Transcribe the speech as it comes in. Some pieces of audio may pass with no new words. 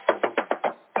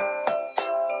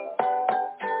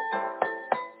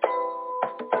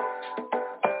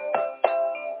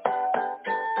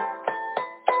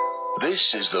This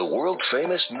is the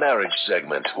world-famous marriage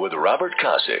segment with Robert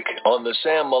Kosick on the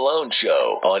Sam Malone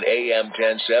Show on AM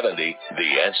 1070,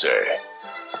 The Answer.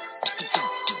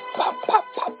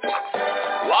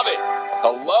 Love it.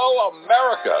 Hello,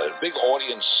 America. A big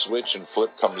audience switch and flip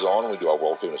comes on when we do our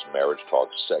world-famous marriage talk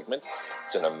segment.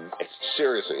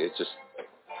 It's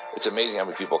amazing how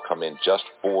many people come in just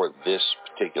for this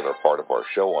particular part of our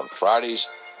show on Fridays.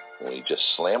 And we just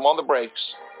slam on the brakes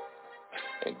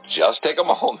and just take a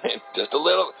moment, just a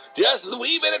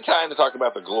wee bit of time to talk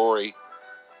about the glory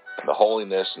and the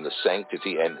holiness and the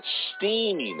sanctity and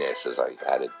steaminess, as I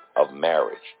added, of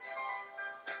marriage.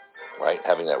 Right?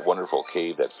 Having that wonderful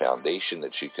cave, that foundation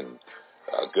that you can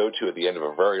go to at the end of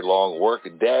a very long work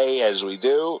day, as we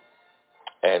do,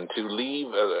 and to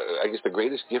leave, the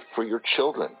greatest gift for your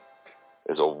children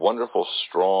is a wonderful,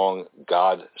 strong,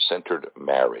 God-centered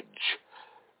marriage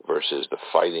versus the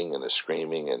fighting and the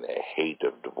screaming and the hate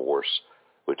of divorce,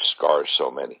 which scars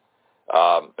so many.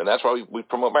 And that's why we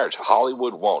promote marriage.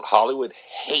 Hollywood won't. Hollywood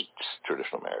hates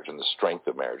traditional marriage and the strength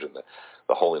of marriage and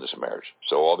the holiness of marriage.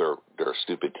 So all their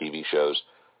stupid TV shows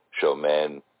show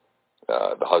men,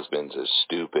 the husbands as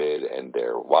stupid and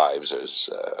their wives as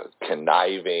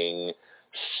conniving,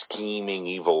 scheming,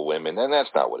 evil women. And that's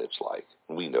not what it's like.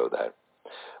 We know that.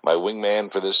 My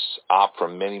wingman for this op for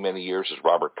many, many years is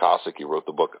Robert Kosick. He wrote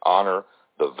the book Honor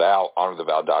the Vow,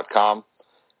 honorthevow.com.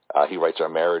 He writes our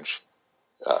marriage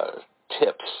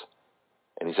tips,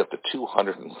 and he's up to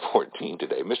 214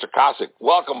 today. Mr. Kosick,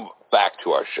 welcome back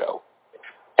to our show.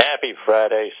 Happy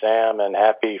Friday, Sam, and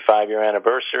happy 5-year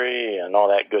anniversary and all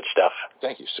that good stuff.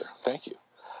 Thank you, sir. Thank you.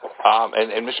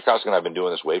 And Mr. Kosick and I have been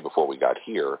doing this way before we got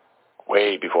here.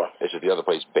 Way before. Is it the other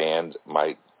place banned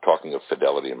my talking of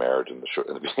fidelity in marriage in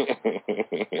the beginning,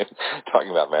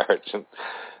 talking about marriage? And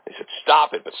they said,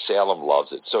 stop it, but Salem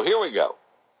loves it. So here we go.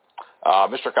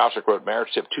 Mr. Kosick wrote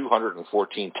Marriage Tip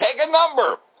 214. Take a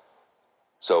number!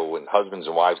 So when husbands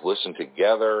and wives listen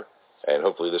together, and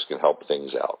hopefully this can help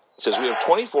things out. It says, we have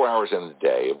 24 hours in the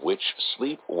day, of which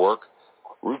sleep, work,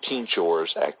 routine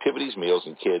chores, activities, meals,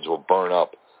 and kids will burn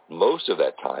up most of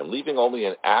that time, leaving only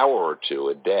an hour or two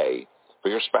a day for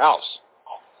your spouse.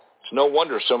 It's no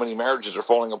wonder so many marriages are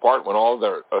falling apart when all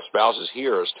their spouses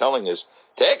here is telling us,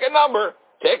 take a number,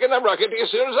 I'll get to you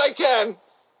as soon as I can.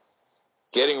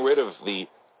 Getting rid of the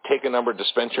take a number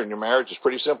dispenser in your marriage is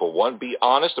pretty simple. 1, be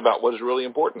honest about what is really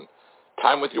important.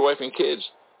 Time with your wife and kids.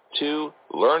 2,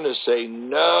 learn to say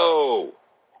no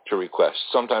to requests.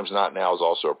 Sometimes not now is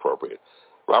also appropriate.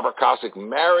 Robert Kosick,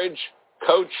 marriage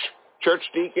coach, church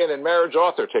deacon, and marriage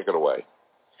author. Take it away.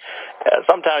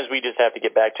 Sometimes we just have to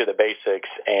get back to the basics,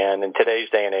 and in today's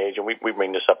day and age, and we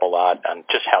bring this up a lot, on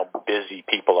just how busy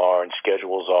people are and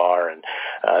schedules are, and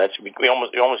we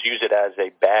almost use it as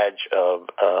a badge of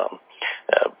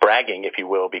bragging, if you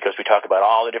will, because we talk about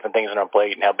all the different things on our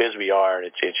plate and how busy we are,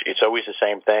 and it's always the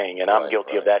same thing, and I'm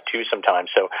guilty of that too sometimes.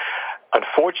 So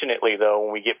unfortunately, though,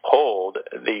 when we get pulled,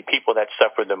 the people that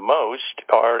suffer the most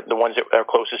are the ones that are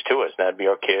closest to us. That'd be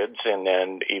our kids, and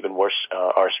then even worse,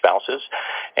 our spouses.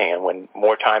 And when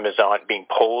more time is on being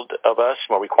pulled of us,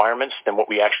 more requirements than what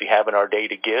we actually have in our day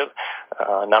to give,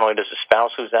 not only does the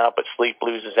spouse lose out, but sleep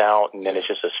loses out, and then it's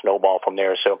just a snowball from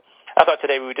there. So I thought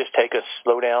today we would just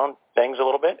slow down things a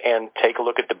little bit and take a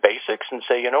look at the basics and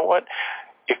say, you know what?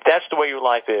 If that's the way your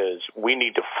life is, we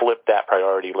need to flip that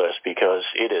priority list because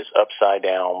it is upside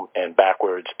down and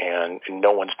backwards, and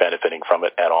no one's benefiting from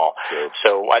it at all. Sure.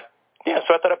 So I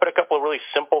thought I'd put a couple of really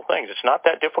simple things. It's not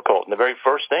that difficult. And the very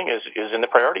first thing is in the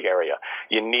priority area.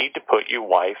 You need to put your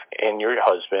wife and your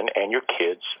husband and your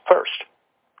kids first.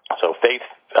 So faith,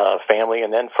 family,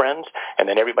 and then friends, and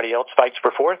then everybody else fights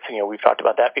for fourth. We've talked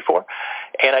about that before.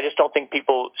 And I just don't think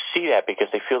people see that because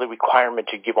they feel the requirement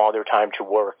to give all their time to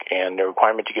work and the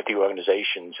requirement to get the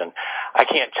organizations. And I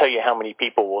can't tell you how many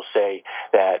people will say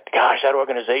that, gosh, that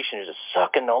organization is just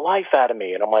sucking the life out of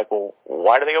me. And I'm like, well,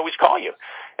 why do they always call you?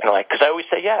 And I'm like, because I always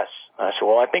say yes. And I said,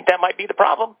 well, I think that might be the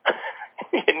problem.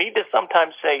 You need to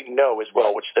sometimes say no as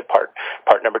well, which is the part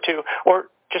number 2, or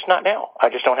just not now. I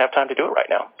just don't have time to do it right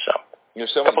now. So,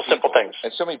 so a couple simple things.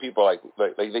 And so many people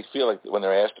they feel like when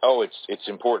they're asked, oh, it's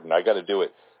important, I got to do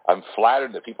it. I'm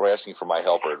flattered that people are asking for my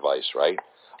help or advice, right?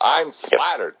 I'm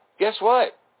flattered. Guess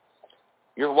what?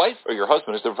 Your wife or your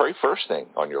husband is the very first thing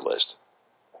on your list.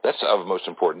 That's of most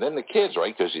important. Then the kids,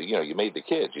 right? Because you made the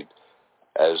kids.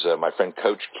 As my friend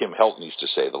Coach Kim Helton used to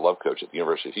say, the love coach at the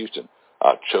University of Houston,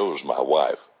 I chose my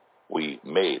wife. We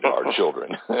made our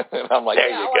children. And I'm like, there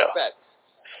you go. Like that.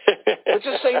 But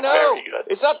just say no.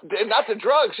 It's not to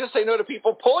drugs. Just say no to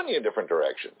people pulling you in different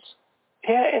directions.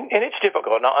 Yeah, and it's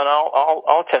difficult, and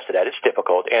I'll attest to that. It's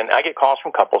difficult, and I get calls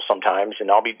from couples sometimes,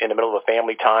 and I'll be in the middle of a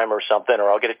family time or something,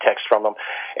 or I'll get a text from them,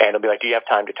 and they'll be like, "Do you have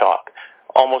time to talk?"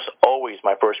 Almost always,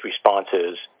 my first response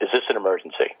is this an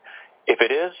emergency? If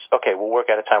it is, okay, we'll work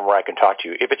out a time where I can talk to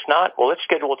you. If it's not, well, let's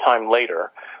schedule a time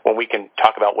later when we can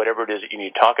talk about whatever it is that you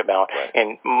need to talk about. Right.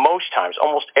 And most times,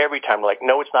 almost every time, like,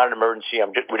 no, it's not an emergency.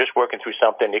 We're just working through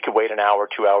something. It could wait an hour,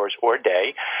 2 hours, or a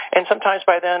day. And sometimes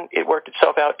by then, it worked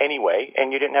itself out anyway,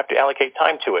 and you didn't have to allocate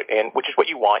time to it, and which is what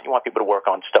you want. You want people to work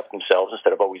on stuff themselves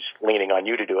instead of always leaning on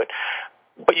you to do it.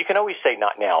 But you can always say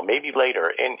not now, maybe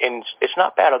later. And it's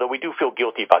not bad, although we do feel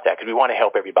guilty about that because we want to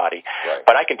help everybody. Right.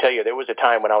 But I can tell you there was a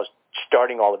time when I was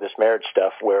starting all of this marriage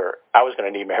stuff where I was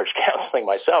going to need marriage counseling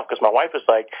myself because my wife was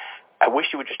like, I wish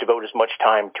you would just devote as much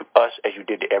time to us as you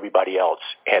did to everybody else.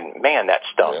 And, man, that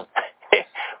stung. Yeah. It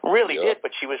really did,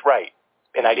 but she was right.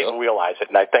 And I didn't realize it,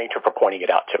 and I thanked her for pointing it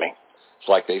out to me. It's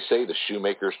like they say, the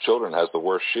shoemaker's children has the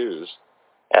worst shoes.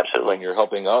 Absolutely. When you're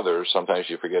helping others, sometimes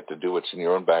you forget to do what's in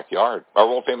your own backyard.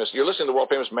 You're listening to the World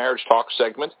Famous Marriage Talk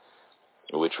segment,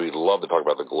 in which we love to talk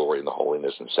about the glory and the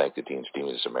holiness and sanctity and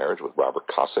steaminess of marriage with Robert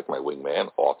Kosick, my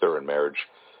wingman, author and marriage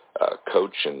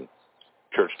coach and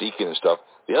church deacon and stuff.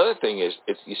 The other thing is,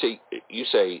 you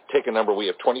say, take a number. We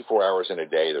have 24 hours in a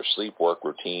day. There's sleep, work,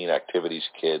 routine, activities,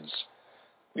 kids,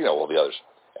 all the others.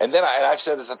 And then I've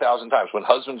said this 1,000 times. When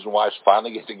husbands and wives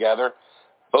finally get together,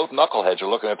 both knuckleheads are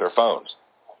looking at their phones.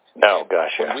 Oh,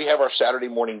 gosh, yeah. When we have our Saturday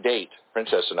morning date,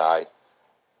 Princess and I,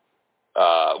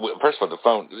 first of all, the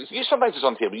phone, sometimes it's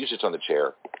on the table, usually it's on the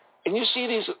chair, and you see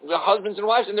the husbands and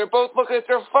wives, and they're both looking at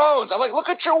their phones. I'm like, look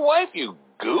at your wife, you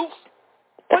goof.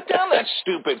 Put down that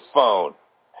stupid phone.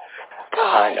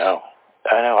 God. I know.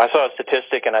 I saw a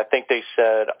statistic, and I think they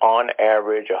said on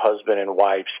average a husband and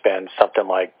wife spend something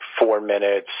like 4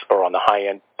 minutes, or on the high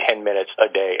end, 10 minutes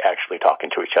a day actually talking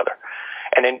to each other.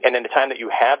 And in the time that you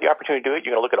have the opportunity to do it,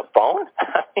 you're going to look at a phone?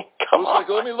 I mean, come on. Like,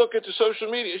 let me look at the social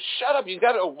media. Shut up. You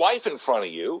got a wife in front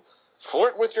of you.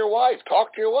 Flirt with your wife.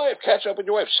 Talk to your wife. Catch up with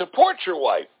your wife. Support your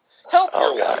wife. Help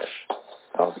your wife.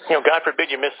 Oh, God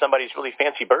forbid you miss somebody's really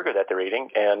fancy burger that they're eating,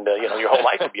 and your whole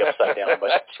life would be upside down. But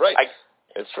that's right.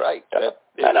 That's right.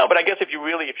 I know, but I guess if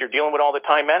you're dealing with all the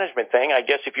time management thing, I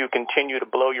guess if you continue to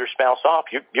blow your spouse off,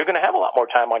 you're going to have a lot more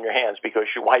time on your hands because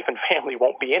your wife and family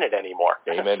won't be in it anymore.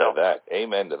 Amen to that.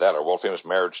 Amen to that. Our World Famous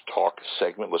Marriage Talk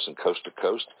segment, listen coast to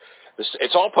coast.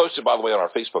 It's all posted, by the way, on our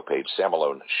Facebook page, Sam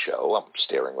Malone Show. I'm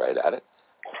staring right at it.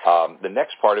 The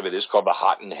next part of it is called the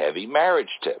Hot and Heavy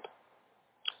Marriage Tip.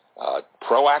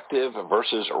 Proactive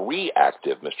versus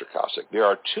reactive, Mr. Kosick. There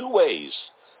are two ways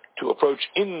to approach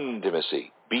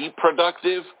intimacy. Be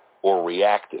productive or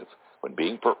reactive. When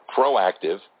being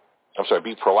proactive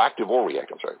or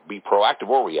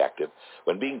reactive.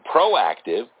 When being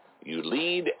proactive, you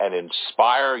lead and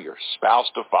inspire your spouse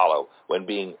to follow. When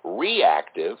being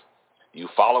reactive, you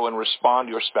follow and respond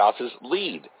to your spouse's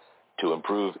lead. To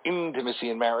improve intimacy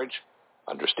in marriage,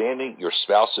 understanding your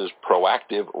spouse's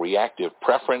proactive, reactive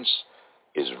preference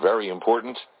is very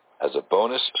important. As a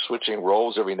bonus, switching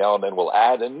roles every now and then will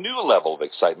add a new level of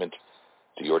excitement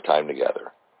to your time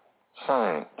together.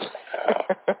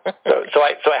 So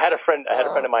I had a friend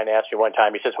of mine ask me one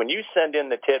time. He says, when you send in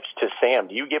the tips to Sam,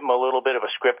 do you give him a little bit of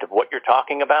a script of what you're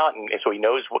talking about, and so he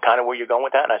knows where you're going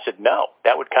with that? And I said, no,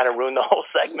 that would kind of ruin the whole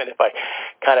segment if I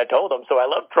kind of told him. So I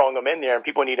love throwing them in there, and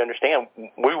people need to understand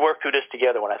we work through this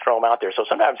together when I throw them out there. So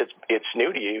sometimes it's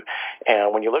new to you,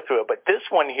 and when you look through it. But this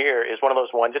one here is one of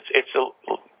those ones.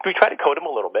 We try to code them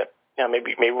a little bit.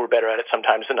 Maybe we're better at it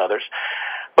sometimes than others.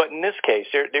 But in this case,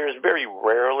 there's very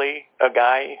rarely a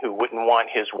guy who wouldn't want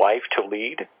his wife to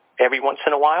lead every once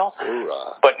in a while.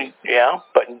 Hoorah. But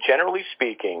generally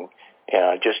speaking,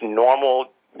 just normal,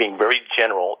 being very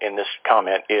general in this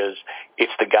comment is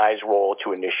it's the guy's role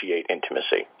to initiate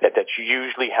intimacy. That's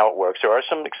usually how it works. There are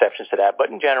some exceptions to that, but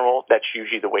in general, that's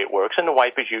usually the way it works. And the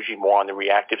wife is usually more on the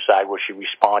reactive side where she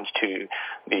responds to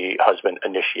the husband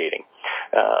initiating.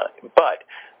 But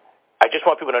I just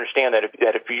want people to understand that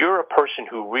if you're a person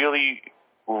who really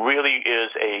is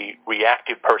a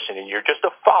reactive person and you're just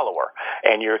a follower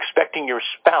and you're expecting your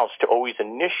spouse to always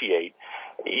initiate,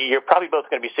 you're probably both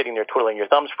going to be sitting there twiddling your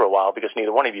thumbs for a while because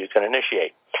neither one of you is going to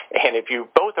initiate. And if you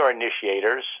both are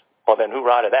initiators, well, then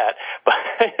hoorah to that.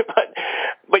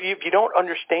 But if you don't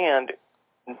understand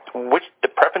which the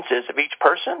preferences of each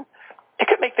person, it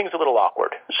could make things a little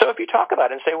awkward. So if you talk about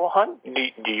it and say, well, hon,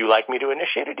 do you like me to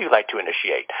initiate or do you like to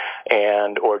initiate?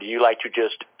 Or do you like to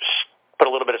just put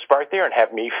a little bit of spark there and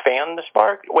have me fan the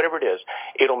spark? Whatever it is,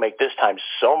 it'll make this time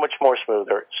so much more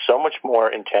smoother, so much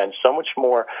more intense, so much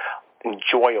more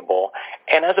enjoyable.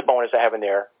 And as a bonus, I have in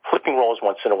there, flipping roles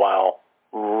once in a while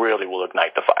really will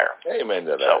ignite the fire. Amen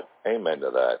to that. Amen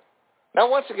to that. Now,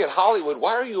 once again, Hollywood,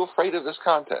 why are you afraid of this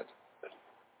content?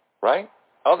 Right?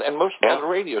 And most other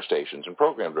radio stations and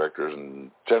program directors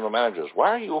and general managers,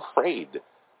 why are you afraid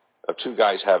of two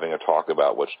guys having a talk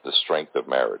about what's the strength of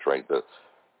marriage, right? The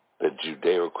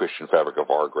Judeo-Christian fabric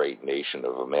of our great nation,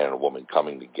 of a man and a woman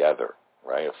coming together,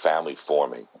 right? A family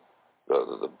forming.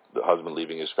 The husband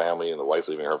leaving his family and the wife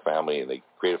leaving her family, and they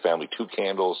create a family, 2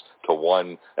 candles to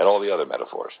 1, and all the other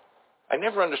metaphors. I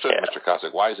never understood, Mr.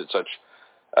 Kosick, why is it such,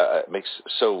 makes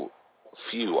so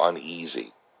few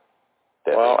uneasy?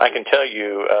 Well, I can tell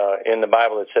you in the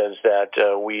Bible it says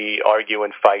that we argue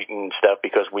and fight and stuff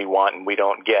because we want and we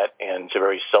don't get, and it's a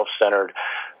very self-centered,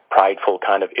 prideful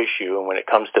kind of issue. And when it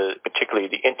comes to particularly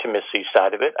the intimacy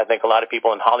side of it, I think a lot of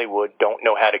people in Hollywood don't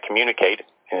know how to communicate,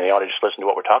 and they ought to just listen to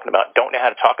what we're talking about, don't know how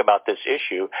to talk about this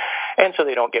issue, and so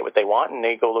they don't get what they want, and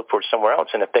they go look for it somewhere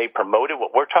else. And if they promoted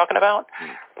what we're talking about,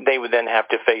 they would then have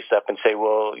to face up and say,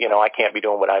 well, I can't be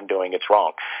doing what I'm doing. It's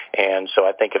wrong. And so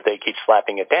I think if they keep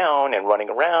slapping it down and running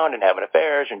around and having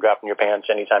affairs and dropping your pants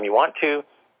anytime you want to,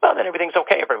 well, then everything's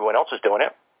okay if everyone else is doing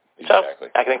it. Exactly.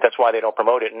 So I think that's why they don't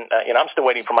promote it. And I'm still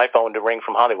waiting for my phone to ring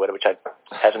from Hollywood, which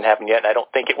hasn't happened yet, and I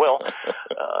don't think it will.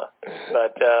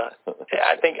 But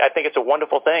I think it's a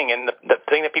wonderful thing. And the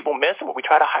thing that people miss and what we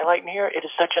try to highlight in here, it is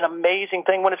such an amazing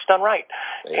thing when it's done right.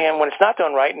 And when it's not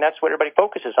done right, and that's what everybody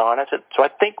focuses on. So I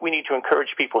think we need to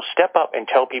encourage people to step up and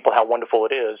tell people how wonderful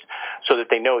it is so that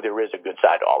they know there is a good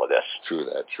side to all of this. True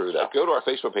that. Go to our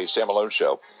Facebook page, Sam Malone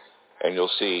Show, and you'll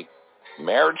see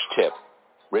Marriage Tip,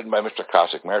 written by Mr.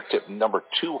 Kosick, marriage tip number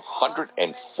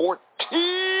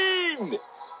 214.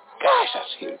 Gosh,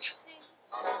 that's huge.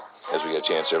 As we get a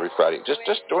chance every Friday, just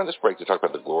during this break, to talk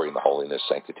about the glory and the holiness,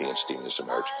 sanctity, and steaminess of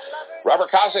marriage.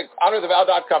 Robert Kosick,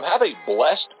 honorthevow.com. Have a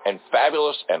blessed and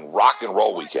fabulous and rock and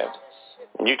roll weekend.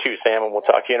 You too, Sam, and we'll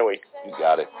talk to you in a week. You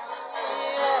got it.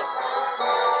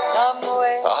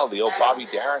 Oh, the old Bobby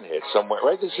Darin hit somewhere.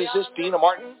 Right, this is Dina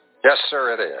Martin? Yes,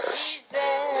 sir, it is.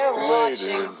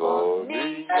 Waiting for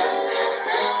me.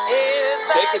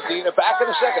 Take it, Dina. Back in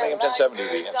a second. AM 1070, The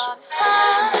Answer.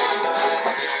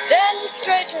 Then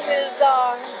straight to his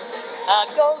arms I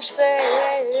go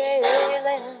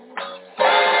sailing.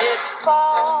 It's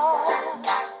far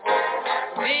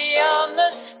beyond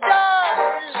the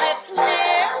stars. It's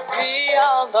near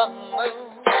beyond the moon.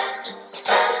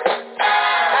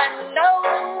 I know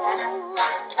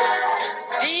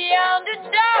beyond a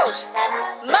doubt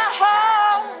my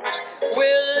heart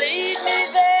will lead me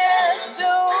there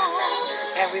soon.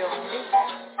 And we'll meet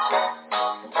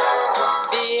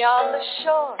beyond the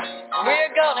shore.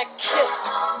 We're gonna kiss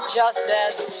just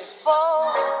as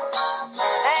before.